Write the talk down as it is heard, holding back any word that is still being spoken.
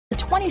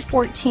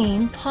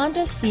2014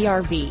 Honda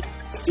CR-V.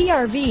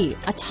 CR-V,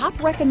 a top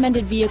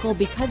recommended vehicle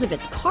because of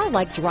its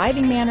car-like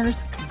driving manners,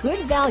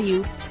 good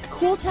value,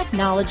 cool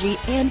technology,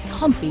 and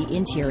comfy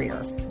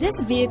interior. This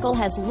vehicle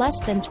has less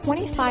than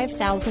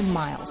 25,000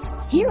 miles.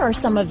 Here are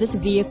some of this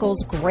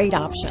vehicle's great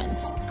options: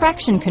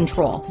 traction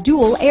control,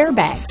 dual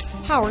airbags,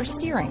 power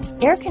steering,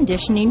 air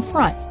conditioning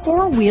front,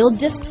 four-wheel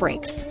disc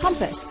brakes,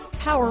 compass,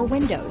 power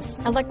windows,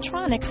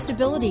 electronic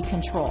stability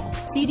control,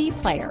 CD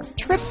player,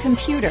 trip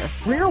computer,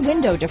 rear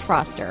window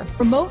defroster,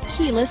 remote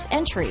keyless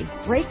entry,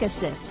 brake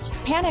assist,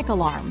 panic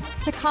alarm,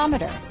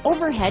 tachometer,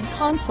 overhead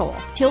console,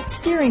 tilt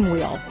steering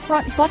wheel,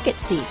 front bucket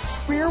seats,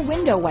 rear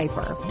window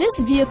wiper. This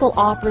vehicle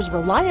offers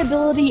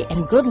reliability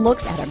and good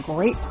looks at a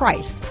great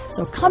price.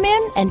 So come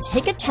in and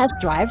take a test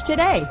drive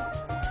today.